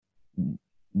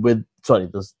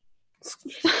this.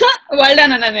 Well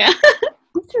done, Ananya.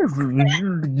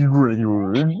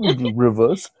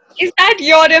 Reverse. Is that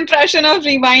your impression of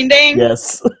rewinding?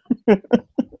 Yes.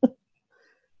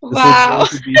 Wow.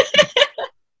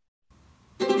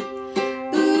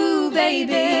 Ooh,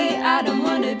 baby, I don't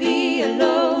wanna be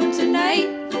alone tonight.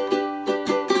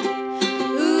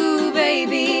 Ooh,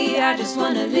 baby, I just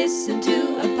wanna listen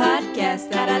to a podcast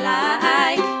that I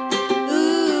like.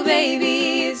 Ooh,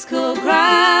 baby, it's called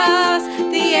Cross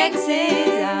the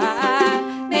X's.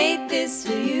 I made this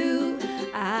for you.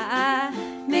 I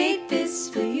made this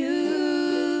for you.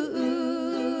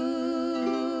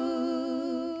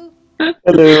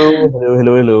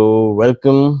 Hello.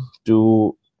 Welcome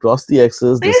to Cross the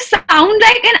X's. You sound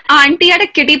like an auntie at a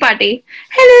kitty party.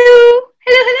 Hello,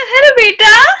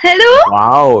 beta. Hello.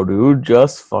 Wow, dude,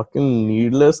 just fucking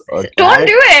needless attack. Don't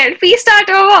do it. Please start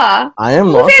over. I am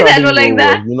Who not says starting hello like over.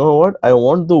 that? You know what? I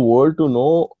want the world to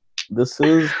know this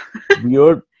is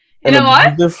weird. You know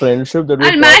what? The friendship that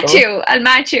I'll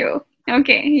match you.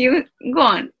 Okay, you go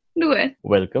on. Do it.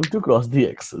 Welcome to Cross the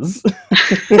X's.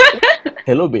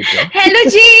 Hello, beta. Hello,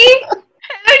 G.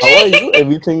 How are you?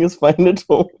 Everything is fine at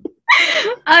home.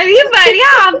 अरे बढ़िया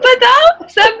आप बताओ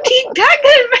सब ठीक ठाक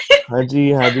घर में हाँ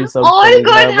जी सब All चल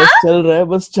रहा है, good, huh?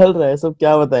 बस चल रहा है सब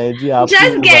क्या बताएं जी आप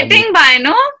just getting by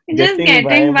no just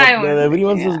getting by only.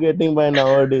 Everyone's just getting by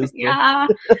nowadays. Yeah,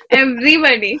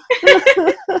 everybody.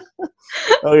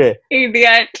 Okay.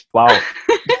 Idiot. Wow.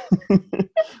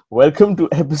 Welcome to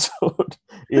episode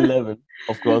 11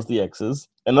 of Cross the X's.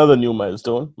 Another new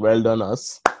milestone. Well done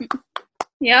us.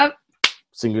 Yep.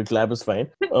 Single clap is fine.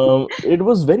 It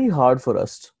was very hard for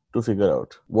us to figure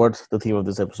out what the theme of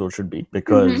this episode should be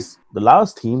because the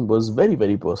last theme was very,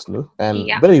 very personal and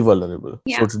very vulnerable.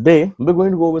 Yeah. So today we're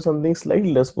going to go with something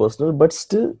slightly less personal but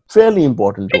still fairly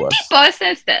important to us.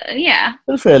 Personal still, yeah.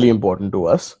 Still fairly important to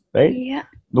us, right? Yeah.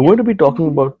 We're going to be talking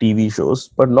about TV shows,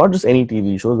 but not just any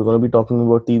TV shows. We're going to be talking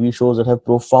about TV shows that have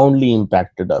profoundly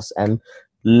impacted us and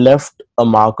left a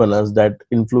mark on us that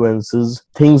influences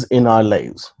things in our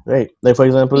lives, right? Like, for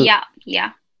example,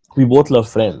 we both love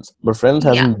Friends, but Friends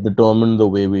hasn't determined the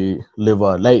way we live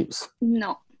our lives.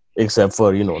 No. Except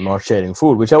for, not sharing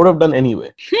food, which I would have done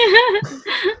anyway.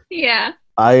 Yeah.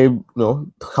 I know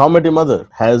How I Met Your Mother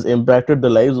has impacted the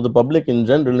lives of the public in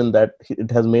general in that it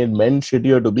has made men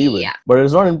shittier to be with. But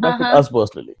it's not impacted us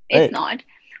personally. Right? It's not.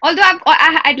 Although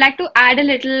I'd like to add a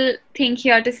little thing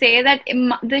here to say that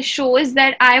the shows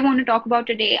that I want to talk about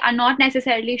today are not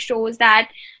necessarily shows that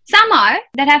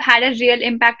have had a real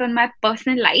impact on my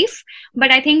personal life.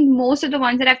 But I think most of the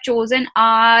ones that I've chosen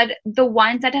are the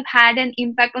ones that have had an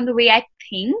impact on the way I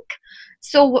think.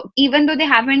 So even though they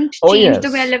haven't changed the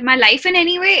way I live my life in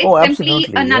any way, it's simply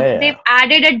another. They've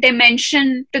added a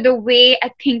dimension to the way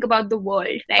I think about the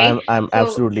world. Right? I'm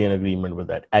absolutely in agreement with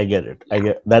that. I get it. I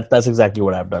get that. That's exactly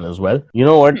what I've done as well. You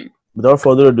know what? Without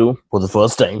further ado, for the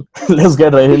first time, let's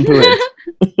get right into it.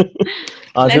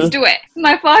 Let's do it.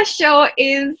 My first show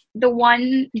is the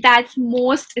one that's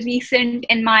most recent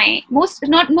in my most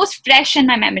fresh in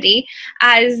my memory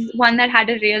as one that had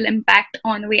a real impact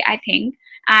on the way I think.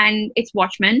 And it's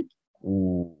Watchmen.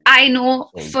 Ooh, I know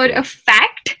for a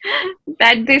fact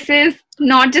that this is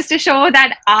not just a show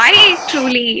that I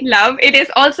truly love. It is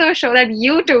also a show that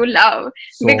you two love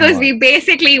because we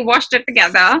basically watched it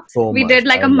together. We did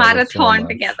like a marathon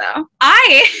together.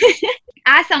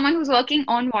 As someone who's working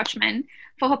on Watchmen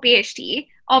for her PhD,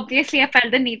 obviously I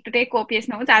felt the need to take copious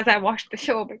notes as I watched the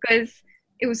show because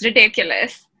it was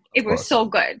ridiculous. It was so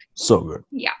good. So good.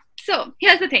 Yeah. So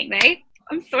here's the thing, right?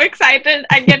 I'm so excited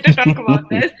I get to talk about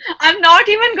this. I'm not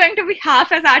even going to be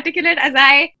half as articulate as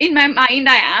in my mind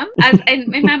I am. As in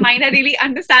my mind I really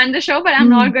understand the show, but I'm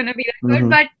not going to be that good.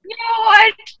 But you know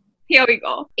what? Here we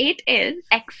go. It is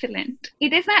excellent.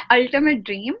 It is my ultimate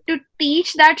dream to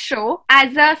teach that show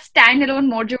as a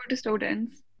standalone module to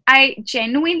students. I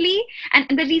genuinely, and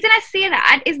the reason I say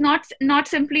that is not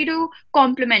simply to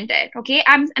compliment it, okay?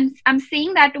 I'm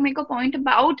saying that to make a point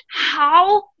about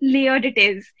how layered it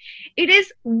is. It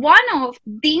is one of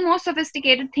the most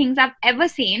sophisticated things I've ever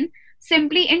seen,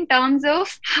 simply in terms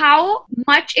of how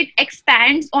much it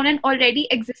expands on an already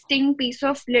existing piece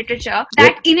of literature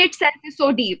that in itself is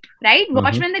so deep, right?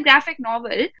 Watchmen, the graphic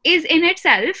novel, is in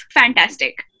itself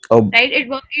fantastic. Right? It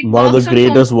one of the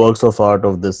greatest works of art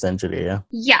of this century,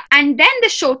 Yeah. And then the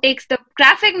show takes the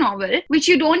graphic novel, which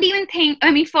you don't even think,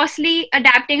 firstly,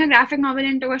 adapting a graphic novel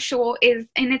into a show is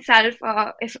in itself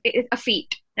a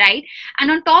feat, right?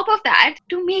 And on top of that,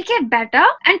 to make it better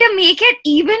and to make it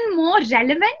even more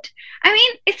relevant,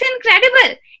 it's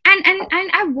incredible. and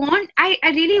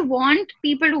I really want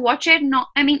people to watch it. Not,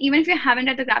 I mean, even if you haven't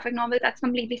read the graphic novel, that's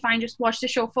completely fine. Just watch the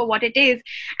show for what it is.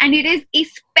 And it is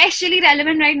especially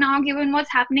relevant right now given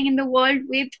what's happening in the world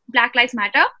with Black Lives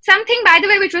Matter. Something, by the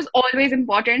way, which was always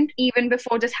important even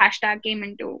before this hashtag came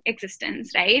into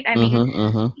existence, right? I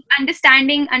mean,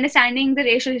 understanding the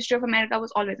racial history of America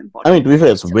was always important. I mean, to be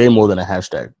fair, it's way more than a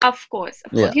hashtag. Of course.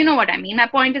 Yeah. You know what I mean. My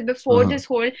point is, before this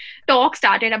whole talk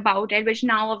started about it, which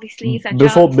now obviously is such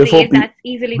Before a phrase that's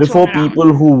easily thrown around.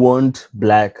 people who weren't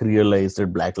black realized that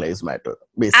Black Lives Matter,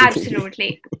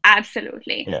 basically.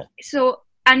 Absolutely. Yeah. So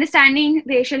understanding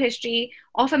racial history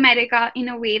of America in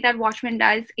a way that Watchmen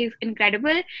does is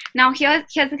incredible. Now, here's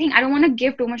the thing. I don't want to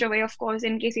give too much away, of course,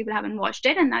 in case people haven't watched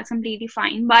it, and that's completely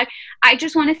fine. But I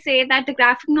just want to say that the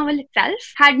graphic novel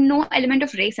itself had no element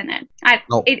of race in it.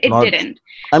 It didn't.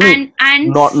 I mean, and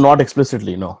not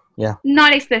explicitly, no. Yeah.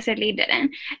 Not explicitly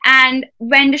didn't. And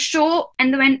when the show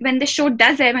when the show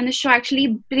does it, when the show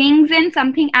actually brings in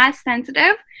something as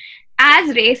sensitive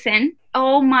as race in,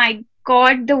 oh my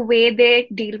God, the way they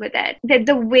deal with it,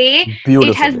 the way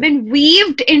it has been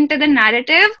weaved into the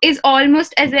narrative is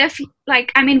almost as if,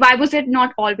 like, I mean, why was it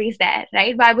not always there,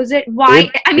 right? Why was it?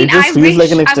 It just feels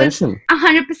like an extension.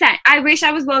 100%. I wish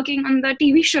I was working on the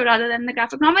TV show rather than the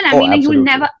graphic novel. I mean, absolutely. You'll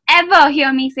never ever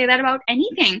hear me say that about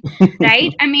anything,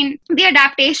 right? I mean, the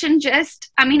adaptation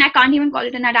I can't even call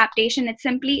it an adaptation. It's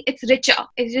richer.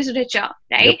 It's just richer,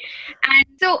 right? Yep. And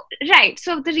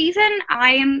so the reason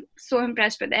I am so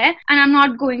impressed with it, and I'm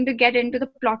not going to get into the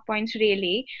plot points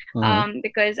really,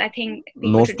 because I think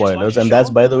no spoilers. And that's,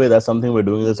 by the way, that's something we're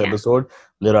doing in this episode.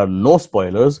 There are no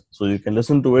spoilers, so you can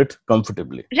listen to it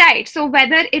comfortably. Right. So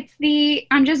whether it's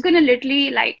I'm just going to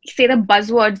literally say the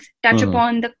buzzwords, touch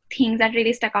upon the things that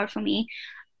really stuck out for me.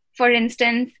 For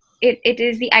instance, it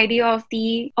is the idea of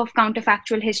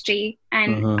counterfactual history.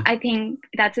 And I think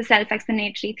that's a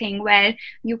self-explanatory thing where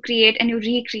you create and you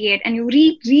recreate and you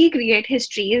recreate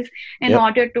histories in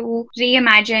order to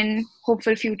reimagine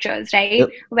hopeful futures, right? Yep.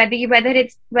 Whether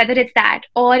it's that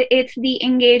or it's the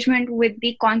engagement with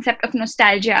the concept of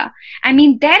nostalgia. I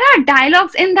mean, there are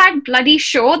dialogues in that bloody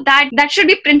show that should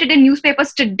be printed in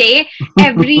newspapers today,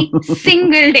 every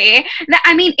single day.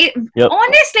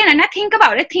 Honestly, and I think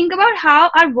about how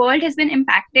our world has been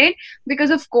impacted because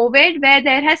of COVID, where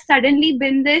there has suddenly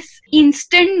been this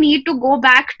instant need to go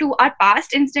back to our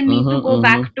past, instant need to go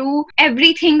back to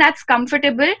everything that's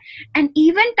comfortable, and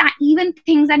even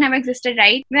things that never existed,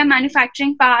 right? We are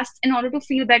manufacturing past in order to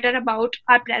feel better about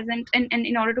our present and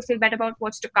in order to feel better about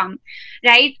what's to come,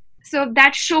 right? So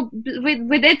that show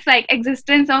with its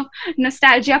existence of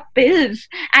nostalgia pills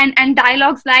and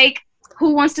dialogues like,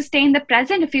 who wants to stay in the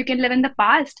present if you can live in the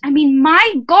past? I mean,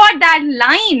 my God, that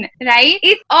line, right?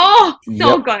 It's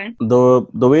so good.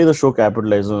 The way the show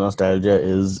capitalizes on nostalgia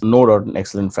is no doubt an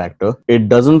excellent factor. It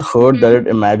doesn't hurt that it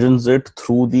imagines it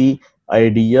through the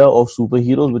idea of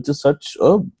superheroes, which is such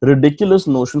a ridiculous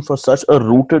notion for such a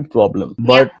rooted problem.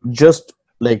 But just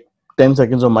 10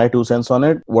 seconds of my 2 cents on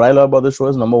it. What I love about the show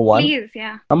is number one,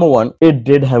 it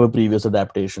did have a previous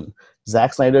adaptation.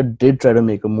 Zack Snyder did try to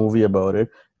make a movie about it,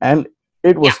 and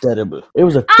it was terrible. It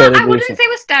was a terrible. I wouldn't say it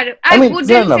was terrible.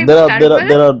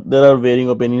 There are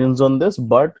varying opinions on this,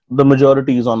 but the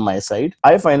majority is on my side.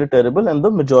 I find it terrible, and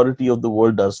the majority of the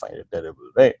world does find it terrible,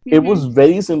 right? It was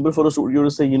very simple for a studio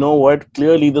to say, you know what,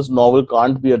 clearly this novel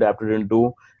can't be adapted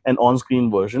into an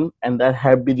on-screen version, and that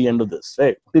had be the end of this,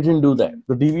 right? They didn't do that.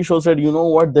 The TV show said, you know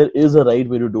what, there is a right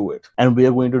way to do it, and we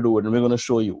are going to do it, and we're going to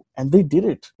show you. And they did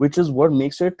it, which is what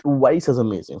makes it twice as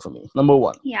amazing for me. Number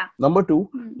one. Yeah. Number two,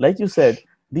 like you said,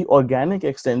 the organic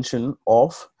extension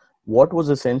of what was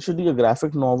essentially a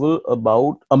graphic novel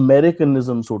about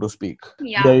Americanism, so to speak.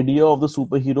 Yeah. The idea of the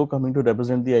superhero coming to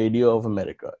represent the idea of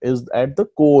America is at the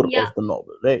core of the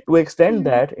novel, right? To extend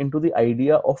that into the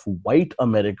idea of white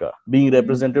America being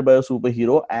represented by a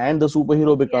superhero, and the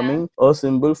superhero becoming a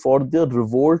symbol for the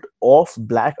revolt of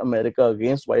Black America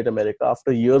against white America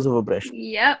after years of oppression.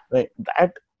 Yeah. Right?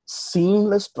 That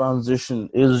seamless transition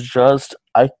is just,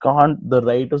 the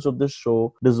writers of this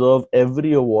show deserve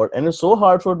every award. And it's so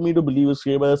hard for me to believe it's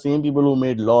created by the same people who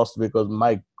made Lost, because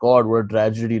my God, what a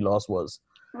tragedy Lost was.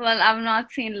 Well, I've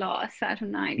not seen Lost. I have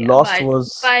no idea.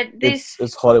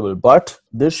 It's horrible. But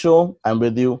this show, I'm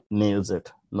with you, nails it.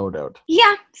 No doubt.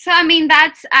 Yeah. So, I mean,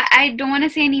 I don't want to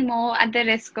say any more at the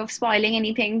risk of spoiling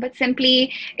anything, but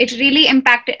simply it really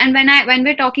impacted. And when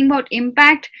we're talking about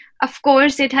impact, of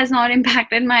course, it has not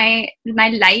impacted my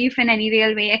life in any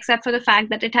real way, except for the fact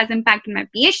that it has impacted my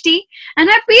PhD. And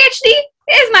my PhD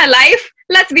is my life.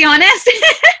 Let's be honest.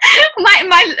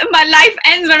 my life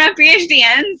ends when my PhD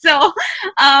ends. So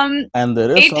And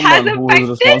there is it has someone who is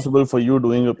affected. responsible for you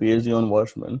doing a PhD on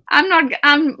Watchmen.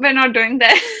 We're not doing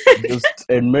that. Just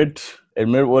admit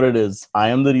what it is. I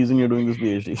am the reason you're doing this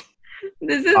PhD.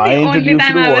 This is I the only introduced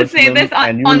time you to I will say Watchmen this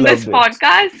and you on this loved it.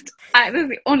 podcast. This is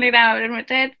the only time I will admit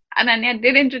it. Ananya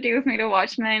did introduce me to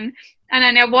Watchmen.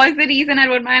 Ananya was the reason I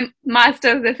wrote my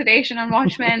master's dissertation on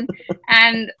Watchmen,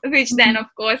 and which then, of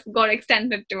course, got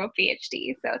extended to a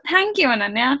PhD. So thank you,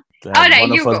 Ananya. Glad All right,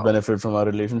 one you of us go. benefit from our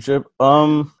relationship.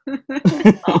 Oh,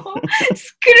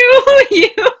 screw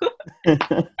you.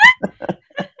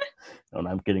 No,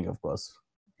 I'm kidding, of course.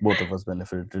 Both of us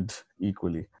benefited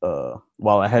equally.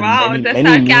 Wow, I had Wow, many, the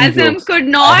many mean sarcasm jokes. could I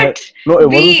not had, no, it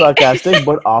wasn't be. sarcastic,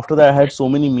 but after that, I had so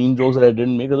many mean jokes that I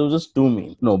didn't make because it was just too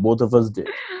mean. No, both of us did.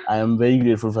 I am very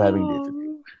grateful for having dated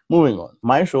you. Moving on.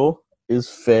 My show is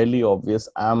fairly obvious.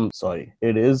 I'm sorry.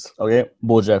 It is, okay,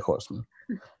 BoJack Horseman.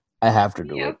 I have to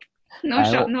do Yep. it.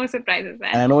 No surprises there.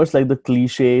 And I know it's like the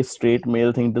cliche straight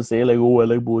male thing to say, like, oh, I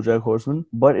like BoJack Horseman.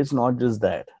 But it's not just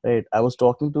that, right? I was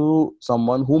talking to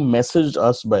someone who messaged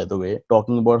us, by the way,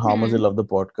 talking about how much they love the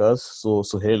podcast. So,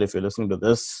 Suhail, if you're listening to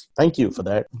this, thank you for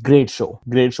that. Great show.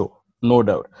 No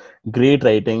doubt. Great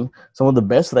writing. Some of the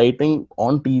best writing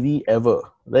on TV ever.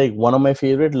 Like, one of my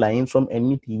favorite lines from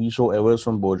any TV show ever is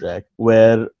from BoJack,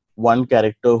 where one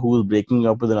character who is breaking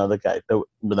up with another character,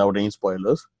 without any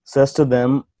spoilers, says to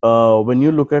them, when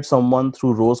you look at someone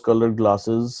through rose-colored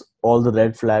glasses, all the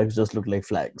red flags just look like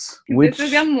flags. This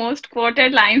is your most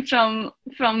quoted line from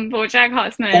BoJack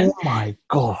Horseman. Oh my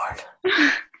god.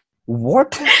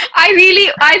 What? I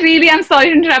really am sorry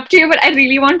to interrupt you, but I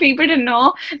really want people to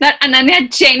know that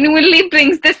Ananya genuinely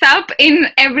brings this up in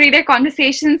everyday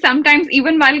conversations. Sometimes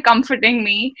even while comforting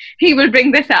me, he will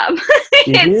bring this up.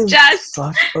 It is just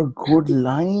such a good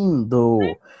line,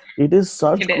 though. It is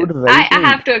such good I writing.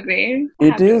 have to agree.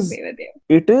 Agree with you.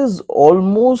 It is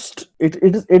almost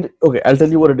okay, I'll tell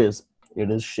you what it is. It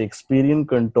is Shakespearean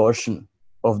contortion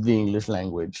of the English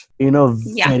language in a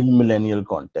very millennial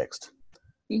context.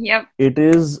 Yep. It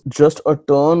is just a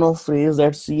turn of phrase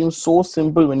that seems so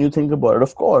simple when you think about it.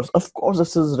 Of course,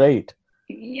 this is right.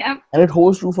 Yep. And it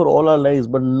holds true for all our lives,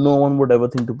 but no one would ever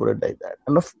think to put it like that.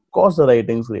 And of course, the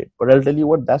writing's great. But I'll tell you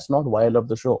what, that's not why I love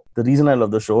the show. The reason I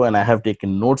love the show, and I have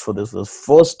taken notes for this, the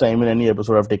first time in any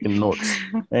episode I've taken notes.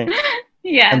 Right?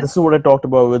 Yeah. And this is what I talked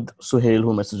about with Suhail,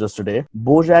 who messaged us today.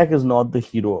 BoJack is not the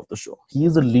hero of the show. He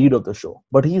is the lead of the show.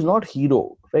 But he's not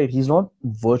hero, right? He's not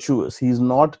virtuous. He's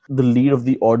not the lead of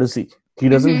the Odyssey. He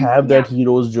doesn't have that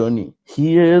hero's journey.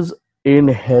 He is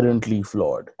inherently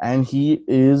flawed. And he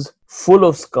is full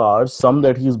of scars, some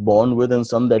that he's born with and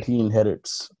some that he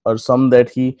inherits, or some that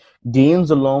he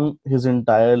gains along his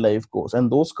entire life course. And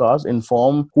those scars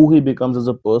inform who he becomes as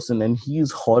a person. And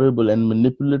he's horrible and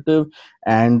manipulative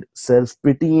and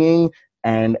self-pitying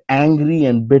and angry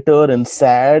and bitter and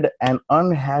sad and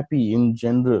unhappy in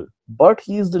general. But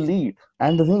he's the lead.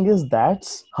 And the thing is,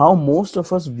 that's how most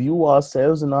of us view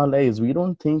ourselves in our lives. We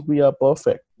don't think we are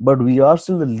perfect, but we are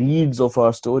still the leads of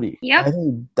our story. Yep. I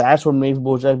think that's what makes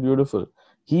BoJack beautiful.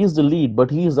 He is the lead,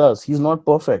 but he is us. He's not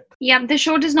perfect. Yeah, the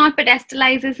show does not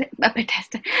pedestalize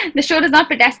the show does not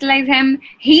pedestalize him.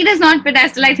 He does not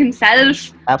pedestalize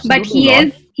himself. Absolutely but he not.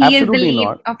 is the Absolutely lead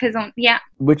not. of his own. Yeah.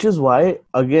 Which is why,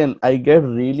 again, I get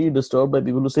really disturbed by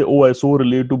people who say, "Oh, I so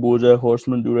relate to BoJack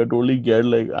Horseman, dude. I totally get,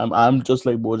 like, I'm just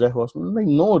like BoJack Horseman." I'm like,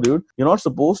 no, dude, you're not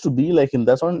supposed to be like him.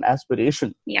 That's not an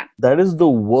aspiration. Yeah. That is the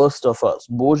worst of us.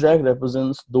 BoJack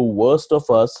represents the worst of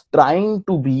us trying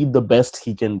to be the best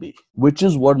he can be, which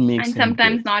is what makes And him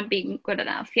sometimes great. not being good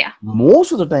enough. Yeah.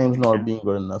 Most of the times not being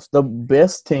good enough. The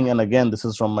best thing, and again, this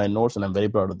is from my notes and I'm very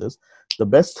proud of this, the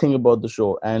best thing about the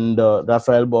show, and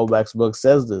Raphael Bob Waxberg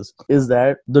says this, is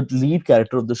that the lead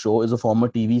character of the show is a former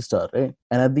TV star, right?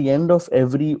 And at the end of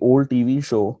every old TV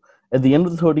show, at the end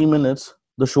of the 30 minutes,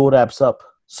 the show wraps up.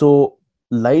 So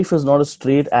life is not a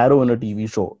straight arrow in a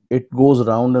TV show. It goes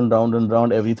round and round and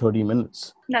round every 30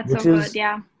 minutes. That's so good,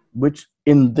 yeah. Which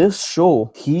in this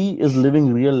show, he is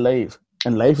living real life.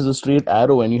 And life is a straight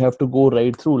arrow and you have to go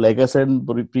right through. Like I said in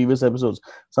previous episodes,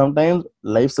 sometimes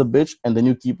life's a bitch and then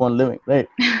you keep on living, right?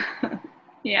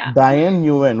 Yeah. Diane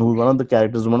Nguyen, who's one of the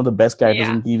characters, one of the best characters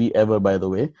in TV ever, by the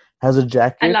way, has a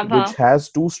jacket which has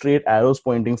 2 straight arrows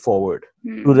pointing forward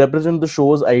to represent the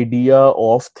show's idea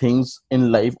of things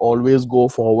in life always go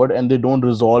forward and they don't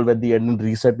resolve at the end and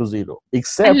reset to 0.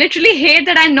 Except I literally hate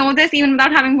that I know this even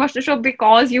without having watched the show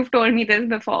because you've told me this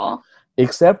before.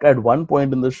 Except at one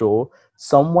point in the show,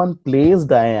 someone plays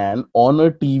Diane on a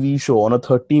TV show, on a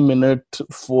 30-minute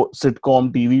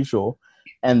sitcom TV show,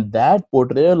 And that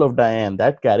portrayal of Diane,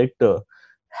 that character,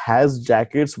 has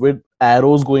jackets with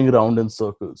arrows going around in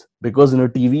circles. Because in a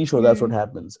TV show, that's what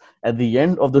happens. At the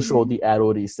end of the show, the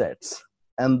arrow resets.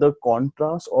 And the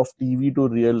contrast of TV to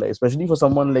real life, especially for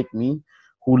someone like me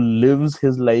who lives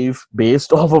his life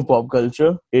based off of pop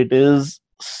culture, it is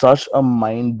such a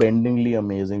mind-bendingly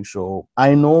amazing show.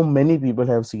 I know many people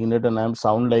have seen it, and I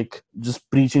sound like just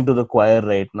preaching to the choir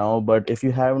right now, but if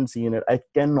you haven't seen it, I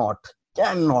cannot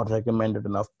recommend it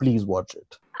enough. Please watch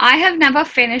it. I have never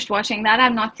finished watching that.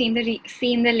 I've not seen the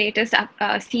latest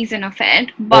season of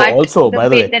it. But also, by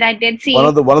the way, that I did see, one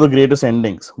of the greatest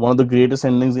endings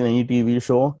in any TV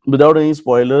show, without any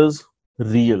spoilers,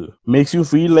 real, makes you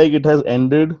feel like it has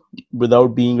ended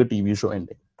without being a TV show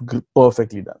ending.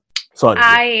 Perfectly done. Sorry.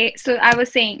 I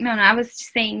was saying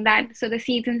that, so the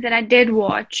seasons that I did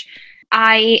watch,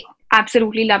 I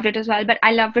absolutely loved it as well, but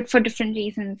I loved it for different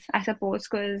reasons, I suppose,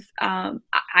 because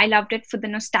I loved it for the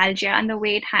nostalgia and the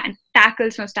way it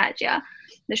tackles nostalgia,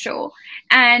 the show.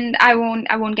 And I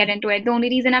won't get into it. The only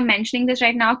reason I'm mentioning this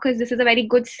right now, because this is a very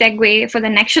good segue for the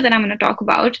next show that I'm going to talk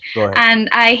about. And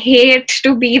I hate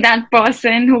to be that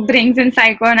person who brings in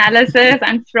psychoanalysis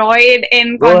and Freud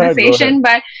in conversation,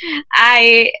 but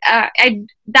I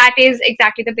that is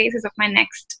exactly the basis of my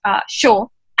next show,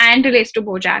 and relates to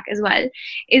BoJack as well,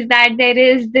 is that there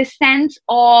is this sense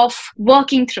of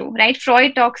working through, right?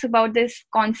 Freud talks about this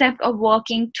concept of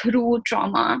working through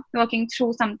trauma, working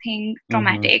through something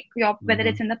traumatic, whether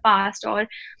it's in the past or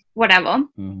whatever,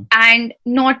 and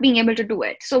not being able to do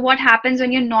it. So what happens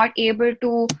when you're not able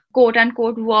to, quote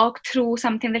unquote, work through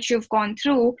something that you've gone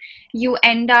through? You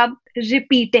end up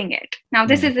repeating it. Now,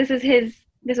 this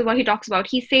is what he talks about.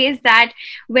 He says that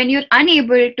when you're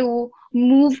unable to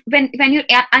move, when you're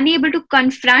unable to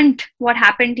confront what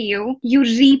happened to you, you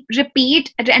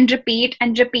repeat and repeat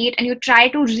and repeat, and you try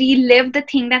to relive the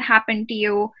thing that happened to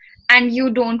you, and you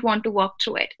don't want to work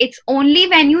through it. It's only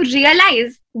when you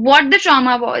realize what the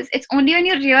trauma was, it's only when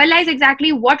you realize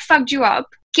exactly what fucked you up,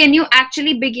 can you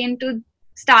actually begin to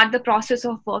start the process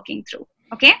of working through.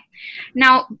 Okay?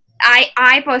 Now,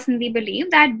 I personally believe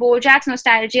that BoJack's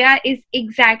nostalgia is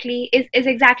exactly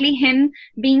him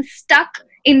being stuck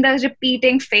in the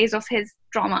repeating phase of his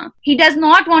trauma. He does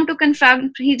not want to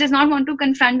confront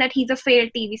that he's a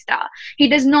failed TV star. He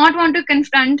does not want to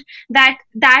confront that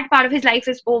part of his life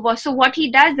is over. So what he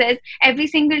does is, every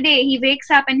single day he wakes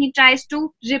up and he tries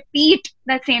to repeat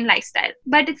that same lifestyle,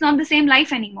 but it's not the same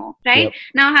life anymore, right? Yep.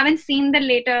 Now I haven't seen the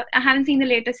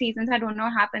later seasons. I don't know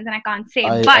what happens, and I can't say.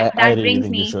 But that really brings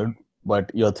me.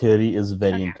 But your theory is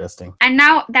very interesting. And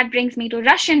now that brings me to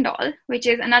Russian Doll, which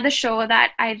is another show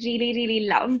that I really, really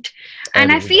loved.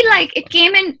 And I feel like it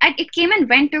came and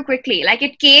went too quickly. Like,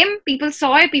 it came, people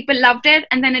saw it, people loved it,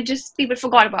 and then people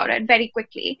forgot about it very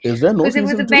quickly. Is there no season?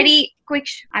 Because it was a very quick.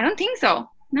 I don't think so.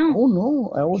 No. Oh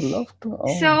no, I would love to.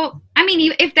 Oh. So I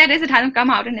mean, if there is, it hasn't come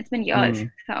out, and it's been years.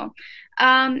 So,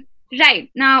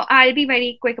 right now I'll be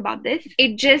very quick about this.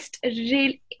 It just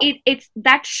it's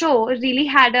that show really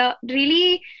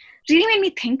made me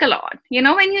think a lot. You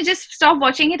know, when you just stop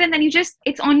watching it and then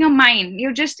it's on your mind.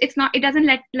 It doesn't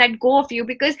let go of you,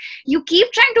 because you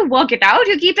keep trying to work it out.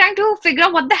 You keep trying to figure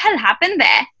out what the hell happened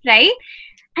there, right?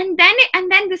 And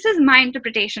then this is my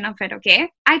interpretation of it,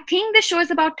 okay? I think the show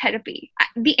is about therapy.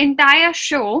 The entire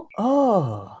show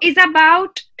is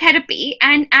about therapy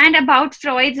and about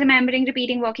Freud's remembering,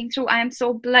 repeating, working through. I am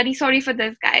so bloody sorry for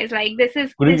this, guys. Like, this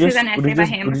is an essay by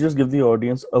him. Could you just give the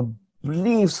audience a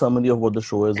brief summary of what the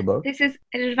show is about? This is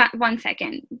 1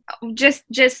 second. Just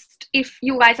if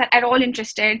you guys are at all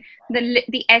interested,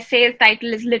 the essay's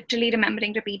title is literally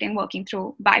Remembering, Repeating, Working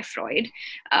Through by Freud.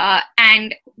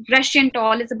 And Russian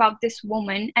Doll is about this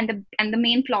woman, and the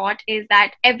main plot is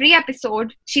that every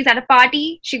episode she's at a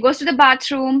party, she goes to the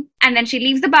bathroom, and then she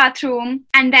leaves the bathroom,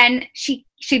 and then she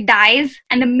dies,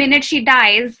 and the minute she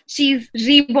dies, she's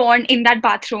reborn in that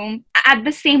bathroom at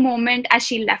the same moment as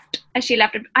she left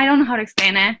it. I don't know how to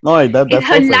explain it. No, that's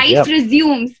her life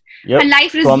resumes. Yep. Her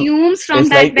life resumes from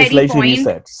that very point. She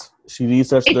resets. She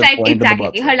resets the point exactly. of the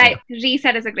bathroom. Her life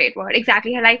reset is a great word.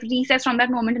 Exactly. Her life resets from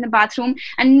that moment in the bathroom,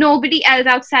 and nobody else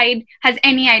outside has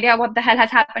any idea what the hell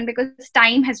has happened, because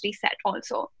time has reset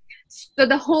also. So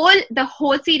the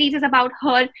whole series is about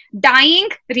her dying,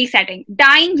 resetting,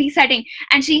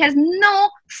 and she has no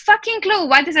fucking clue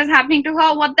why this is happening to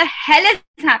her, what the hell is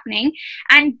happening,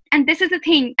 and this is the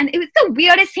thing, and it's the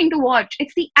weirdest thing to watch.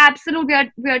 It's the absolute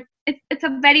weird it's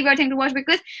a very weird thing to watch,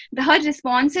 because her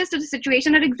responses to the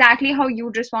situation are exactly how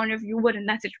you'd respond if you were in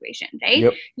that situation, right?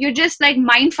 Yep. You're just like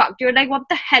mind fucked. You're like, what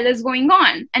the hell is going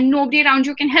on? And nobody around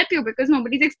you can help you because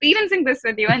nobody's experiencing this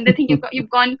with you, and they think you've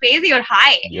gone crazy or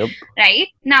high. Yep. Right?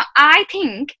 Now, I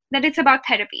think that it's about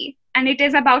therapy, and it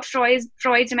is about Freud's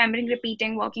remembering,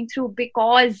 repeating, working through,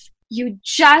 because you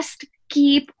just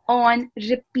keep on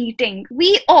repeating.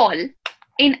 We all,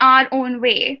 in our own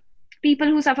way, people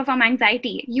who suffer from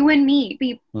anxiety, you and me,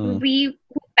 we who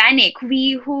panic,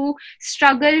 we who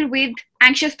struggle with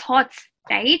anxious thoughts,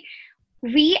 right?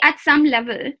 We at some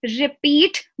level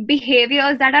repeat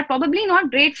behaviors that are probably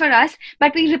not great for us,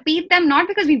 but we repeat them not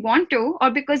because we want to, or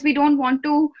because we don't want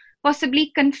to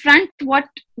possibly confront what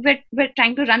we're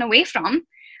trying to run away from,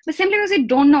 but simply because we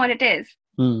don't know what it is.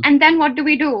 And then what do?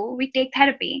 We take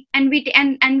therapy, and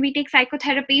we take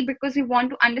psychotherapy because we want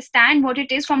to understand what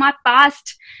it is from our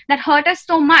past that hurt us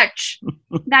so much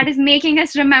that is making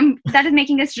us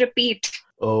repeat.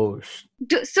 Oh.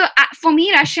 So for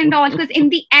me, Russian Doll, because in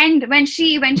the end, when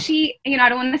she, I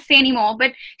don't want to say anymore,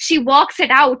 but she works it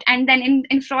out, and then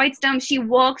in Freud's terms, she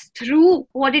works through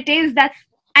what it is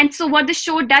and so what the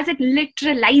show does, it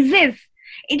literalizes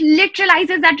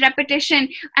that repetition.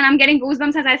 And I'm getting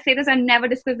goosebumps as I say this. I've never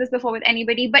discussed this before with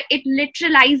anybody, but it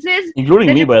literalizes,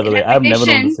 including me, by the way. I've never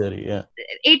known this theory. Yeah,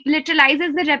 it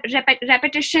literalizes the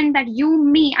repetition that you,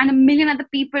 me, and a million other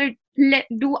people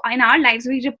do in our lives.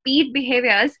 We repeat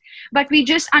behaviors, but we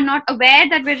just are not aware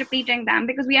that we're repeating them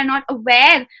because we are not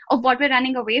aware of what we're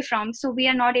running away from. So we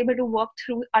are not able to work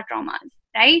through our traumas.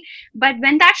 Right? But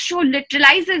when that show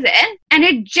literalizes it, and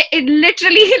it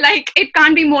literally, like, it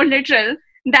can't be more literal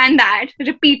than that,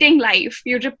 repeating life.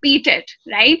 You repeat it,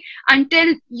 right?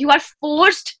 Until you are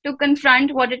forced to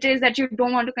confront what it is that you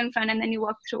don't want to confront, and then you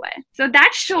work through it. So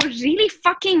that show really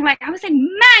fucking, like, I was like,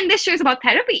 man, this show is about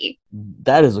therapy.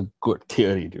 That is a good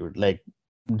theory, dude. Like,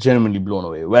 genuinely blown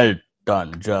away. Well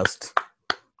done. Just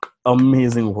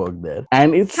amazing work there.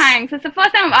 And thanks. It's the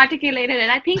first time I've articulated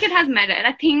it. I think it has merit.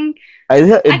 I think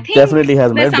definitely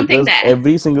has merit, because there.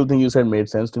 every single thing you said made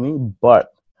sense to me.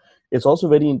 But it's also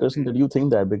very interesting that you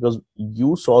think that, because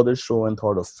you saw this show and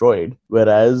thought of Freud,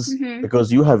 whereas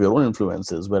because you have your own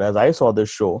influences, whereas I saw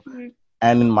this show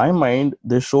and in my mind,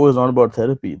 this show is not about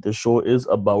therapy. This show is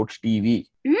about TV.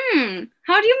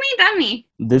 How do you mean? Tell me.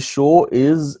 This show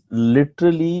is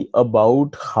literally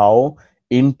about how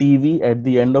in TV, at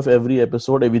the end of every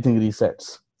episode, everything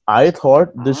resets. I thought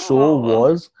this show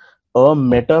was a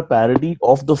meta parody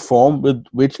of the form with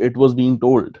which it was being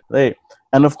told, right?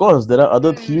 And of course, there are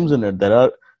other themes in it. There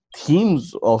are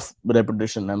themes of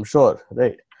repetition, I'm sure,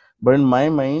 right? But in my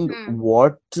mind,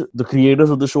 what the creators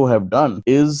of the show have done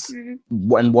is,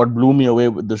 and what blew me away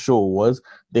with the show was,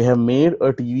 they have made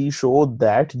a TV show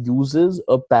that uses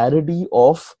a parody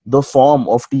of the form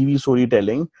of TV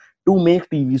storytelling to make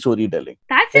TV storytelling.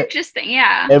 That's interesting,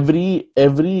 yeah. Every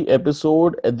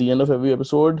episode, at the end of every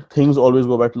episode, things always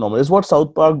go back to normal. It's what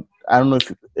South Park, I don't know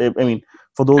if,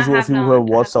 for those of you who have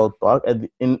watched South Park,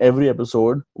 in every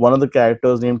episode, one of the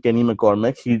characters named Kenny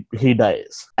McCormick, he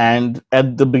dies. And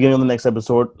at the beginning of the next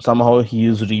episode, somehow he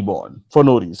is reborn for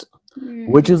no reason,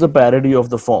 which is a parody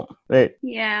of the form, right?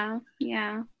 Yeah.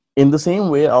 In the same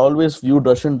way, I always viewed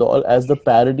Russian Doll as the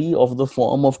parody of the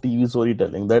form of TV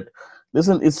storytelling. That,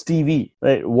 listen, it's TV,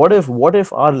 right? What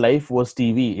if our life was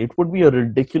TV? It would be a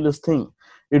ridiculous thing.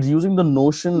 It's using the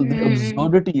notion, the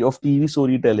absurdity of TV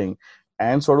storytelling,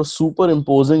 and sort of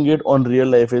superimposing it on real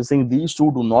life, and saying these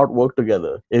two do not work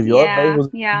together. If your life was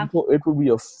it would be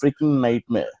a freaking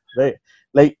nightmare, right?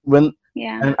 Like when,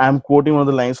 and I'm quoting one of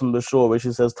the lines from the show where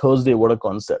she says, "Thursday, what a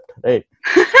concept," right?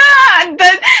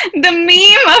 the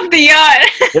meme of the year.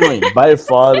 By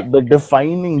far the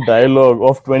defining dialogue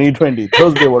of 2020.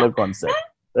 Thursday, what a concept,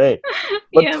 right?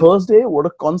 But Thursday, what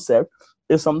a concept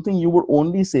is something you would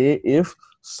only say if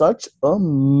such a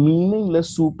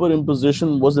meaningless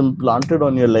superimposition was implanted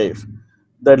on your life.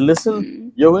 That,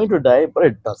 listen, you're going to die, but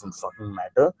it doesn't fucking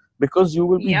matter, because you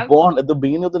will be born at the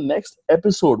beginning of the next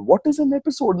episode. What is an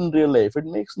episode in real life? It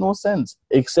makes no sense,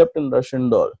 except in Russian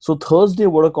Doll. So Thursday,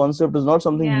 what a concept is not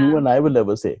something you and I will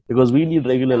ever say, because we lead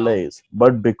regular lives.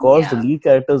 But because the lead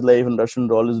character's life in Russian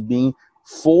Doll is being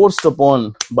forced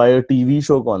upon by a TV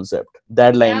show concept,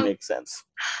 that line makes sense.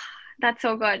 That's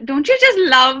so good. Don't you just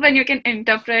love when you can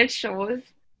interpret shows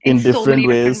in different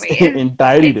ways?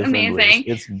 Entirely it's different amazing. Ways.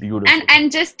 It's beautiful.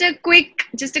 And just a quick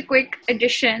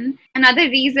addition. Another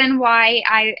reason why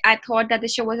I thought that the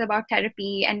show was about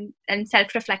therapy and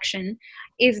self-reflection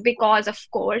is because, of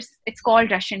course, it's called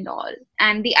Russian Doll.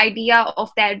 And the idea of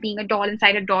there being a doll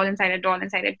inside a doll inside a doll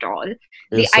inside a doll.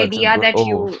 The idea that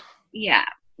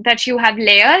that you have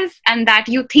layers and that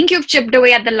you think you've chipped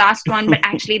away at the last one, but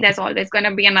actually there's always going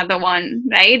to be another one,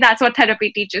 right? That's what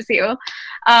therapy teaches you.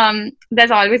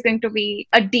 There's always going to be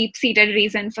a deep-seated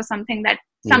reason for something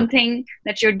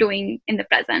that you're doing in the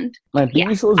present. My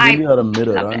TV shows really are a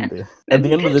mirror, loved aren't it. they? At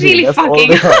the end of the day, Really that's all fucking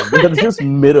they are. They're just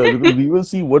mirrors because we will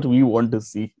see what we want to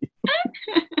see.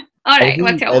 All right,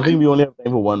 what's your I one? think we only have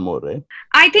time for one more, right?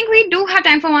 I think we do have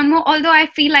time for one more, although I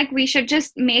feel like we should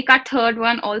just make our third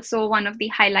one also one of the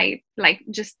highlight, like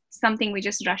just something we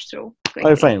just rush through quickly. All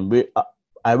right, fine.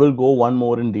 I will go one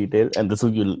more in detail, and this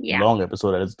will be a long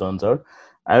episode as it turns out.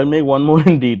 I will make one more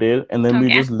in detail, and then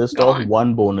we just list off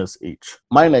one bonus each.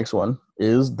 My next one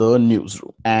is the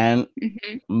newsroom. And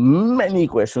many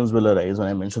questions will arise when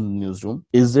I mention the newsroom.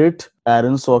 Is it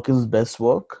Aaron Sorkin's best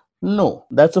work? No,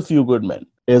 that's A Few Good Men.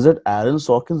 Is it Aaron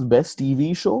Sorkin's best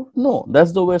TV show? No,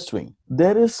 that's The West Wing.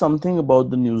 There is something about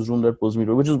the newsroom that pulls me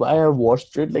to, which is why I have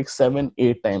watched it like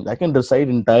 7-8 times. I can recite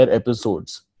entire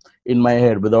episodes in my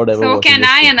head without ever watching it. So can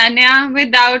I, Ananya,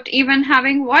 without even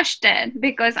having watched it,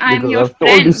 because I'm your I've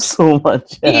friend. told you so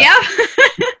much. Yeah.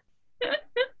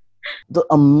 The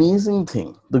amazing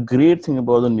thing, the great thing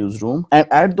about the newsroom,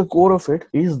 and at the core of it,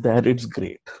 is that it's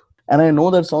great. And I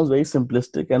know that sounds very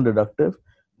simplistic and reductive,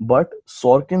 but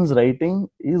Sorkin's writing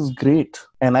is great.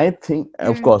 And I think,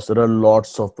 of course, there are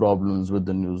lots of problems with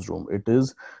the newsroom. It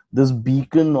is this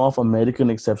beacon of American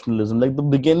exceptionalism, like the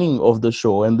beginning of the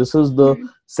show. And this is the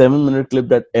 7-minute clip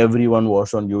that everyone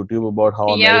watched on YouTube about how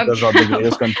America's not the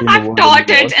greatest country in the world. I've taught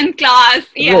it in class.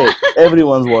 Yeah. Right.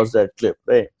 Everyone's watched that clip,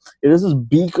 right? It is this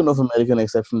beacon of American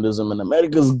exceptionalism, and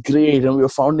America's great, and we're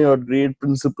founding out great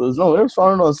principles. No, we're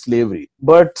founded on slavery.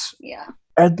 But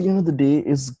at the end of the day,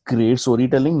 it's great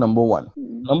storytelling, number one.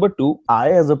 Number two,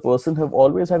 I as a person have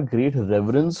always had great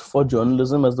reverence for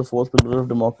journalism as the fourth pillar of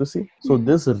democracy. So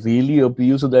this really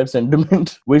appeals to that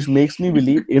sentiment, which makes me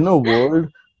believe in a world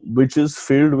which is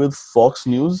filled with Fox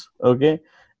News, okay?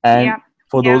 And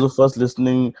for those of us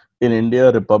listening in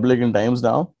India, Republican Times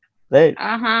now, right?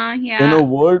 In a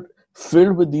world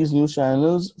filled with these news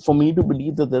channels, for me to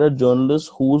believe that there are journalists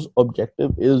whose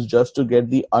objective is just to get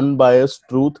the unbiased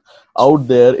truth out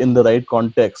there in the right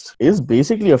context is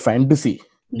basically a fantasy.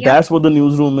 That's what the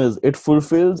newsroom is. It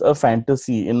fulfills a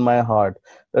fantasy in my heart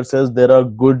that says there are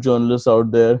good journalists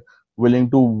out there willing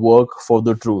to work for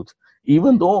the truth.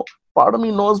 Even though part of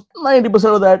me knows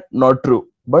 90% of that not true,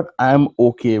 but I'm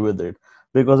okay with it.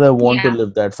 Because I want to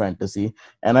live that fantasy,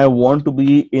 and I want to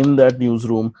be in that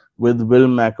newsroom with Will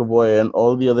McAvoy and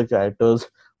all the other characters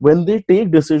when they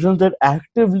take decisions that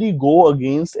actively go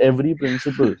against every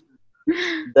principle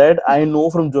that I know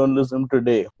from journalism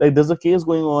today. Like there's a case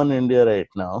going on in India right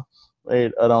now,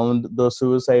 right, around the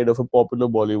suicide of a popular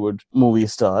Bollywood movie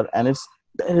star, and it's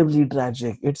terribly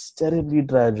tragic. It's terribly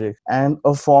tragic. And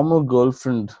a former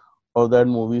girlfriend of that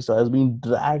movie star has been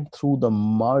dragged through the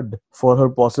mud for her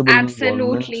possible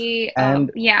absolutely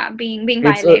being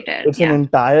it's violated. It's an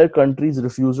entire country's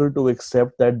refusal to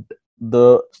accept that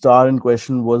the star in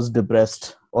question was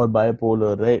depressed or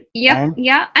bipolar, right? And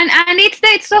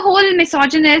it's the whole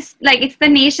misogynist, like it's the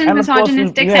nation's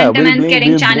misogynistic sentiments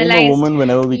getting channelized. Blame a woman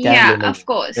whenever we can. Of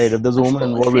course. Right, if there's a woman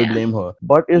involved, we'll blame her.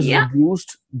 But it's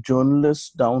reduced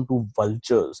journalists down to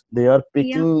vultures. They are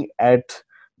picking at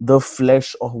the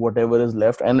flesh of whatever is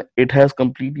left, and it has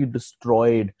completely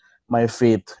destroyed my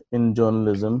faith in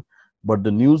journalism. But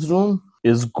the newsroom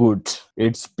is good.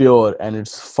 It's pure and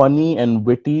it's funny and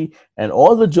witty, and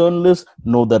all the journalists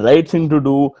know the right thing to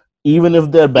do, even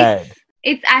if they're bad.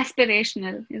 It's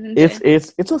aspirational, isn't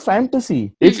it? It's a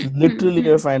fantasy. It's literally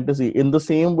a fantasy. In the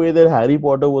same way that Harry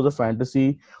Potter was a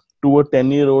fantasy to a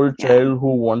 10-year-old child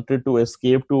who wanted to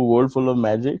escape to a world full of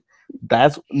magic,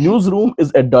 that's newsroom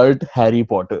is adult Harry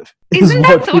Potter. Isn't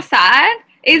that so sad?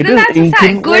 Isn't that so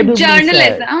sad?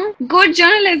 Good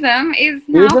journalism is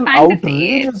now an fantasy.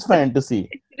 Outrageous fantasy.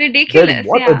 It's ridiculous.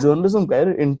 A journalism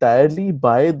carried entirely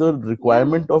by the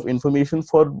requirement of information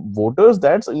for voters.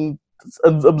 That's an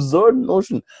absurd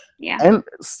notion. And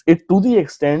it to the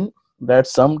extent that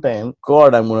sometimes,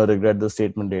 God, I'm going to regret this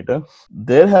statement later.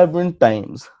 There have been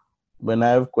times when I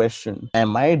have questioned,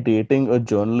 am I dating a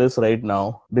journalist right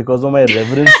now because of my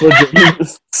reverence for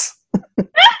journalists?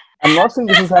 I'm not saying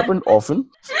this has happened often,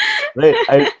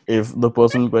 right? If the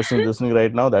person in question is listening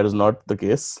right now, that is not the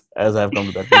case, as I've come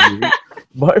to that conclusion.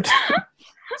 But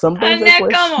sometimes I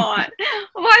question, come on.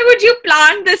 Why would you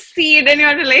plant this seed in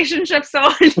your relationship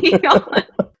so early on?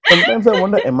 Sometimes I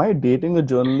wonder, am I dating a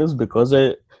journalist because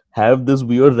I have this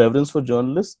weird reverence for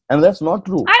journalists? And that's not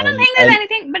true. I don't think there's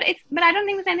anything, but I don't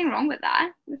think there's anything wrong with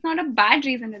that. It's not a bad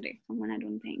reason to date someone, I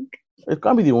don't think. It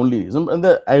can't be the only reason, and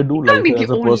I do Can't like be her the as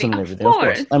a only, person and of everything. Of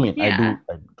course, course. I mean, Yeah,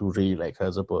 I do really like her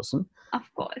as a person. of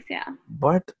course. Yeah.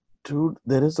 But dude,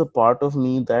 there is a part of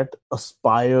me that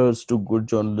aspires to good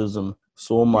journalism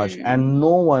so much, Hmm. and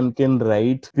no one can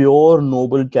write pure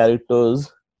noble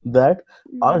characters that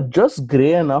are Hmm. just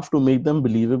gray enough to make them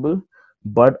believable,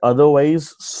 but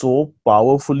otherwise so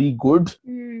powerfully good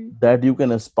Hmm. that you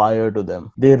can aspire to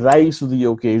them. They rise to the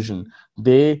occasion.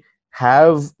 They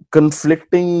have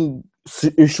conflicting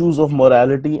issues of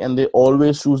morality, and they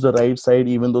always choose the right side,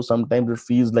 even though sometimes it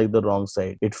feels like the wrong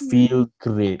side. It Hmm. feels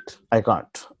great. I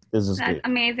can't. This is That's great.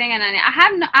 amazing, and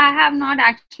I have not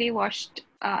actually watched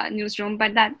Newsroom,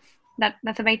 but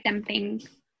that's a very tempting.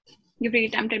 You really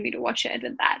tempted me to watch it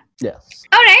with that. Yes.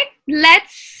 All right,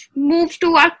 let's move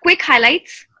to our quick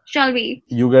highlights, shall we?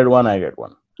 You get one, I get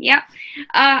one. Yeah.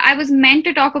 I was meant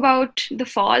to talk about The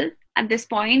Fall at this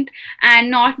point, and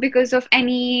not because of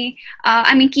any,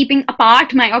 keeping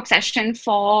apart my obsession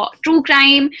for true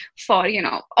crime, for,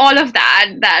 all of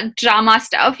that drama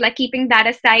stuff, like keeping that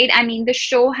aside. I mean, the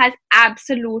show has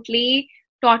absolutely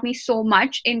taught me so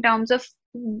much in terms of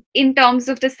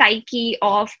the psyche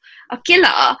of a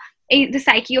killer, the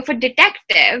psyche of a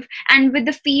detective, and with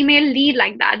the female lead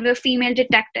like that, the female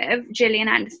detective Gillian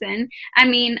Anderson. I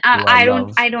mean, Who I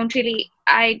love. I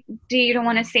really don't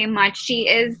want to say much. She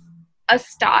is a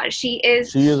star. She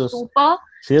is She is super.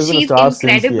 she has been a She's star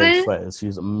since the incredible. X-Files.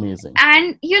 She's amazing.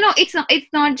 And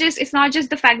it's not just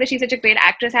the fact that she's such a great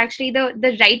actress. Actually,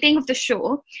 the writing of the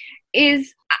show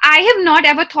is, I have not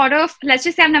ever thought of, let's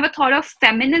just say I've never thought of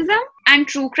feminism and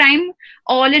true crime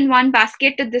all in one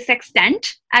basket to this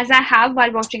extent as I have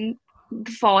while watching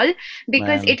The Fall,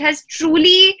 because Man. it has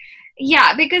truly,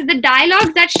 yeah, because the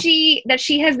dialogues that she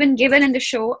has been given in the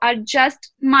show are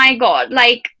just, my god,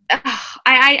 like,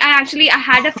 I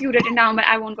had a few written down, but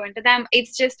I won't go into them.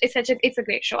 It's a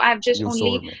great show. I've just You only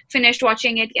sold me. finished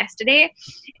watching it yesterday.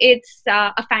 It's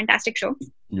a fantastic show.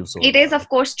 You sold It me. is, of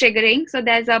course, triggering, so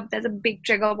there's a big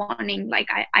trigger warning, like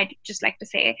I just like to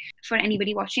say, for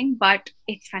anybody watching, but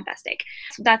it's fantastic.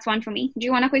 So that's one for me. Do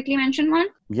you want to quickly mention one?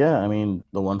 Yeah, I mean,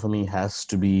 the one for me has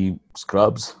to be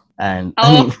Scrubs. And I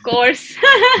Oh, mean, of course.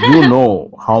 you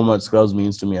know how much Scrubs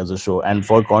means to me as a show. And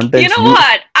for You context, know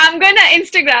what? I'm gonna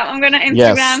Instagram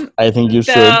yes, I think you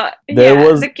should. There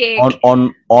was the cake.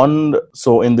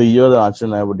 so in the year that Archana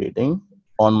and I were dating,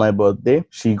 on my birthday,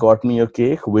 she got me a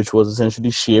cake which was essentially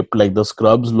shaped like the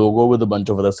Scrubs logo with a bunch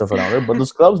of other stuff around it. But the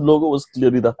Scrubs logo was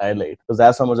clearly the highlight, because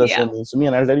that's how much that show Yeah. means to me.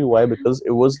 And I'll tell you why, because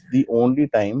it was the only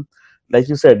time, like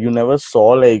you said, you never saw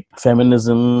like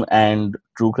feminism and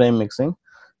true crime mixing.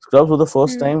 Scrubs was the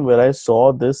first time where I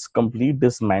saw this complete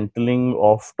dismantling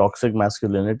of toxic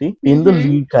masculinity in the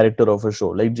lead character of a show.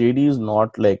 Like, JD is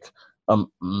not like a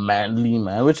manly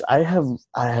man, which I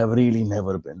have really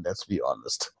never been, let's be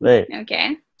honest. Right.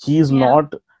 Okay. He's Yeah.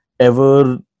 not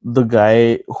ever the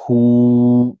guy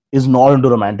who is not into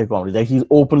romantic comedy. Like, he's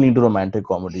openly into romantic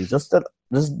comedies. Just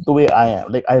the way I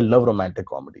am. Like, I love romantic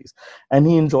comedies. And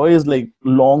he enjoys like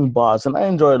long bars, and I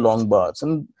enjoy long bars.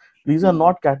 And these are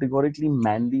not categorically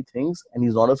manly things, and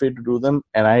he's not afraid to do them.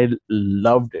 And I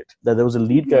loved it that there was a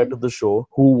lead character of the show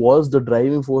who was the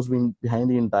driving force behind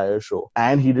the entire show,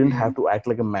 and he didn't have to act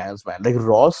like a man's man. Like,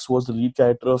 Ross was the lead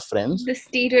character of Friends, The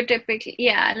stereotypical,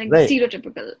 Right. the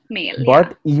stereotypical male.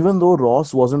 but even though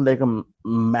Ross wasn't like a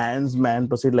man's man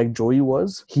per se, like Joey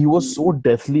was, he was so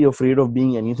deathly afraid of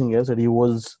being anything else that he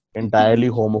was entirely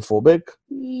homophobic.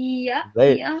 Yeah.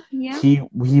 Right. Yeah.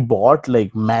 He bought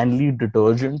like manly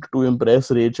detergent to impress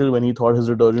Rachel when he thought his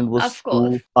detergent was Of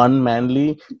course. too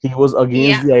unmanly. He was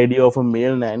against the idea of a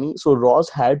male nanny. So Ross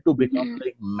had to become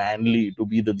like manly to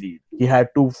be the lead. He had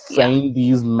to find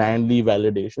these manly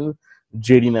validations.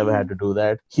 JD never had to do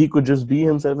that. He could just be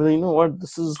himself and say, you know what,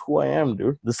 this is who I am,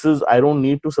 dude. I don't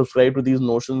need to subscribe to these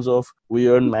notions of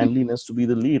weird manliness to be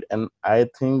the lead. And I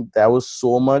think that was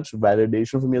so much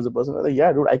validation for me as a person. I was like,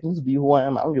 yeah, dude, I can just be who I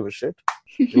am. I don't give a shit.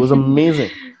 It was amazing.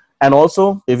 And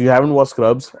also, if you haven't watched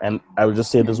Scrubs, and I will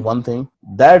just say this one thing,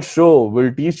 that show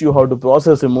will teach you how to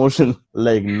process emotion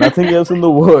like nothing else in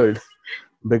the world.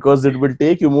 Because it will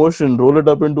take emotion, roll it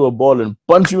up into a ball, and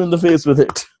punch you in the face with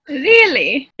it.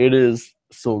 Really? It is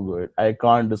so good. I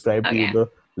can't describe to you the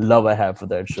love I have for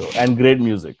that show. And great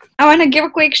music. I want to give a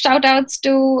quick shout outs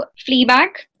to Fleabag,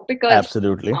 because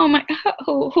Absolutely. oh my,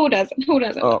 who doesn't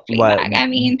love Fleabag? I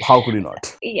mean, how could you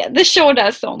not? Yeah, the show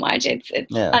does so much. It's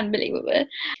Yeah. unbelievable.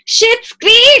 Schitt's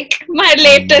Creek, my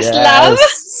latest love.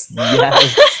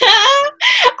 Yes.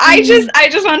 I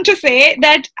just want to say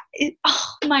that,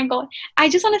 oh my god, I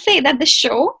just want to say that the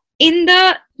show in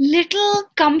the little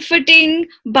comforting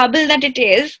bubble that it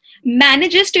is,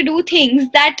 manages to do things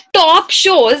that top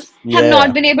shows have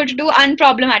not been able to do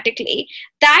unproblematically.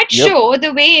 That show,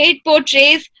 the way it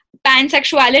portrays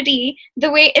pansexuality,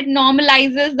 the way it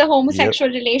normalizes the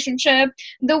homosexual relationship,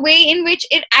 the way in which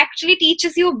it actually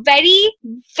teaches you a very,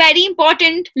 very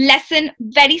important lesson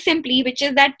very simply, which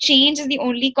is that change is the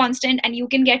only constant and you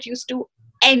can get used to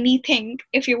anything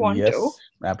if you want to.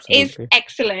 Absolutely. Is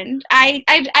excellent. I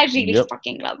really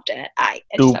fucking loved it. I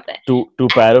just loved it. To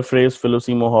paraphrase Philip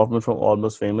Seymour Hoffman from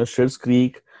Almost Famous, Schitt's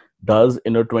Creek does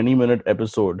in a 20-minute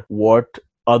episode what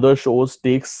other shows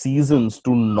take seasons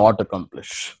to not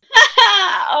accomplish.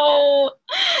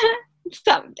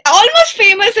 Almost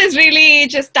Famous is really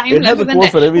just timeless. It has a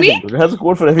quote for everything. It has a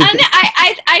quote for everything.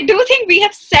 And I do think we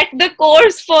have set the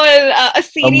course for a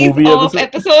series of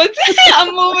episodes. A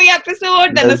movie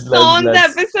episode, then a songs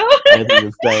episode. I think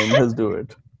it's time. Let's do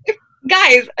it.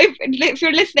 Guys, if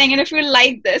you're listening and if you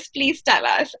like this, please tell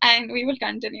us and we will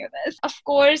continue this. Of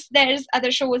course, there's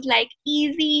other shows like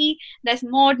Easy, there's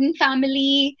Modern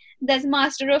Family, there's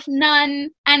Master of None,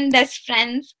 and there's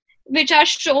Friends, which are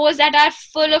shows that are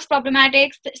full of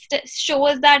problematics,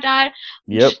 shows that are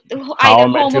either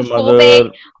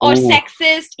homophobic or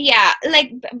sexist. Yeah,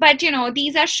 but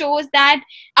these are shows that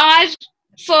are,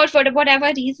 for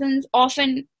whatever reasons,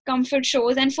 often comfort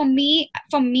shows. And for me,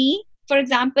 for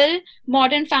example,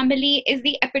 Modern Family is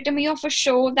the epitome of a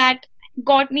show that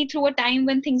got me through a time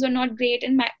when things were not great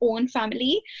in my own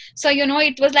family. So,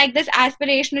 it was like this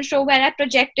aspirational show where I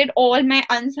projected all my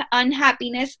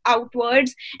unhappiness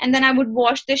outwards, and then I would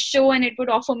watch this show and it would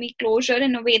offer me closure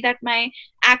in a way that my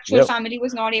actual family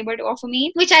was not able to offer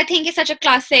me, which I think is such a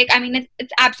classic. I mean,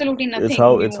 it's absolutely nothing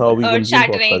it's how we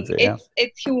earth-shattering.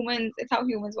 It's humans. It's how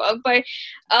humans work. But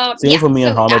same for me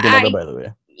and How I Met Your Mother, by the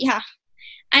way. Yeah.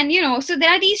 And, so there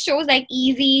are these shows like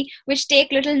Easy, which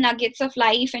take little nuggets of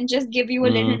life and just give you a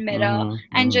little mirror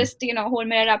and just, hold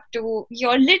mirror up to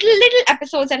your little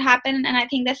episodes that happen. And I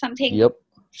think there's something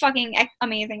fucking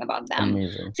amazing about them.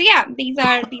 Amazing. So yeah, these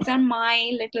are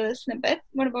my little snippets.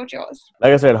 What about yours?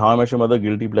 Like I said, How I Met Your Mother,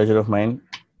 guilty pleasure of mine.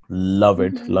 Love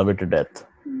it. Love it to death.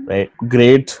 Right?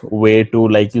 Great way to,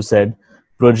 like you said,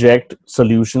 project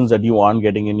solutions that you aren't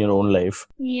getting in your own life.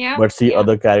 Yeah. But see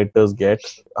other characters get.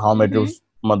 How I Met Your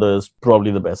Mother is probably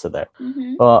the best at that.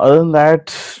 Other than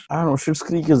that, I don't know, Schitt's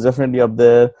Creek is definitely up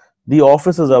there. The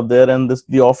Office is up there, and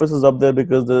The Office is up there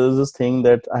because there is this thing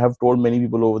that I have told many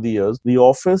people over the years. The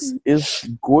Office is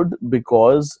good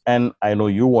because, and I know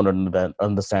you won't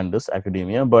understand this,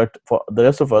 academia, but for the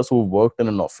rest of us who worked in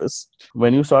an office,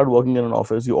 when you start working in an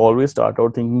office, you always start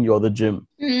out thinking you're the gym.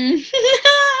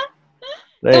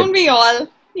 Right? Don't we all?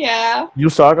 Yeah. You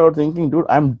start out thinking, dude,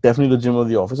 I'm definitely the gym of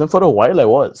the office. And for a while I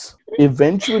was.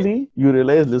 Eventually, you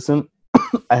realize, listen,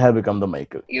 I have become the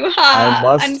Michael. You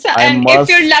have. If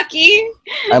you're lucky,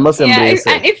 I must embrace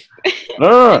it.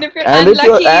 And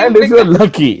if you're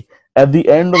lucky, at the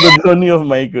end of the journey of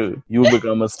Michael, you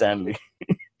become a Stanley.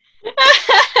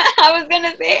 I was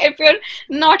gonna say, if you're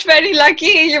not very lucky,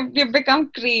 you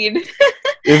become Creed.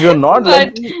 If you're not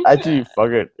lucky, actually, fuck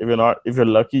it. If you're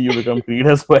lucky, you become Creed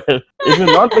as well. If you're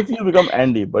not lucky, you become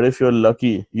Andy. But if you're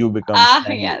lucky, you become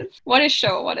Andy. Yes. What a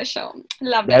show.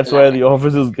 Love that. That's why The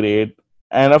Office is great.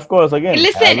 And of course, again,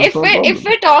 listen, if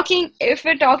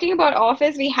we're talking about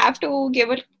Office, we have to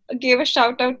give a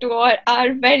shout out to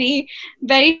our very,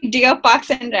 very dear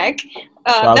Parks and Rec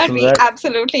that we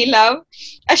absolutely love.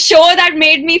 A show that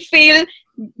made me feel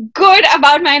good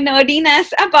about my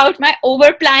nerdiness, about my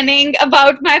over planning,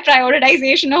 about my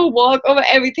prioritization of work over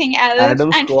everything else,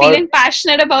 feeling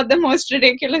passionate about the most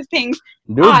ridiculous things.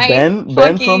 Dude,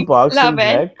 Ben from Parks and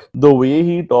Rec, the way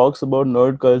he talks about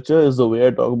nerd culture is the way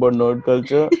I talk about nerd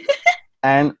culture.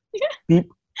 And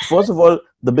first of all,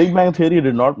 The Big Bang Theory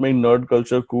did not make nerd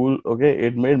culture cool, okay?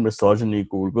 It made misogyny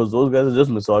cool because those guys are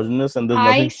just misogynists and there's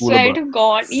nothing cool about it. I swear to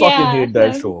God.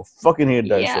 Fucking hate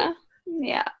that show.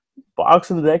 Yeah.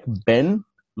 Parks and Rec, Ben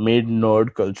made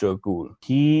nerd culture cool.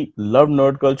 He loved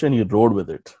nerd culture and he rode with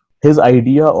it. His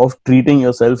idea of treating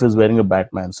yourself is wearing a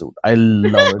Batman suit. I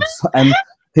love it. And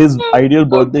his ideal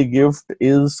birthday gift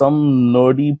is some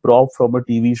nerdy prop from a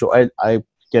TV show. I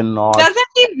cannot. Doesn't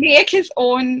he make his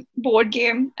own board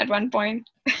game at one point?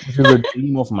 It is a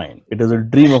dream of mine.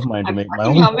 To make my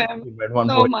own board game at one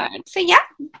point. Much. So yeah,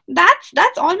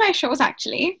 that's all my shows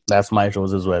actually. That's my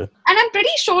shows as well. And I'm pretty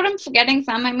sure I'm forgetting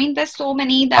some. I mean, there's so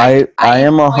many that I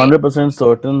am 100%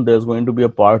 certain there's going to be a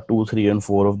part 2, 3, and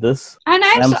 4 of this. And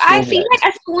I feel like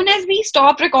as soon as we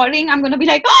stop recording, I'm gonna be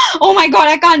like, oh my god,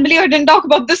 I can't believe I didn't talk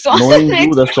about this one. Knowing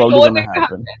you, that's probably gonna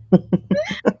happen.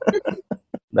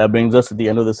 That brings us to the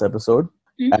end of this episode.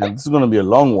 Mhm. And this is going to be a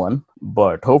long one,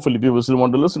 but hopefully people still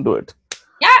want to listen to it.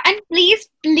 Yeah, and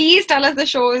please tell us the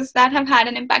shows that have had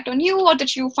an impact on you or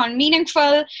that you found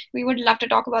meaningful. We would love to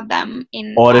talk about them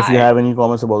in Or if you our... have any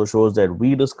comments about the shows that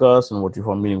we discussed and what you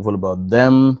found meaningful about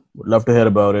them, would love to hear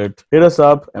about it. Hit us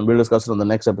up and we'll discuss it on the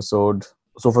next episode.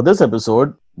 So for this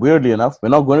episode, weirdly enough, we're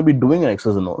not going to be doing an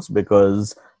X's and O's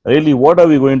because really, what are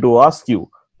we going to ask you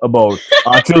about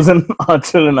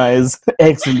Archil and I's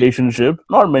ex relationship?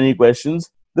 Not many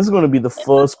questions. This is going to be the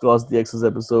first Cross the X's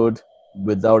episode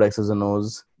without X's and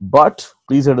O's. But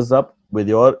please hit us up with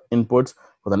your inputs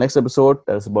for the next episode.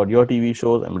 That is about your TV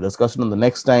shows, and we'll discuss it on the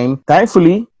next time.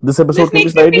 Thankfully, this episode can be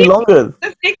slightly longer.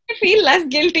 This makes me feel less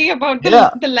guilty about the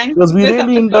length because of we this really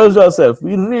episode. indulged ourselves.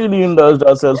 We really indulged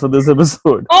ourselves for this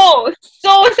episode. Oh,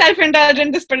 so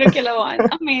self-indulgent, this particular one.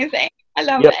 Amazing. I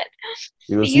love Yep. it.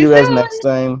 We will see you guys next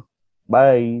time.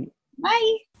 Bye.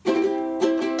 Bye.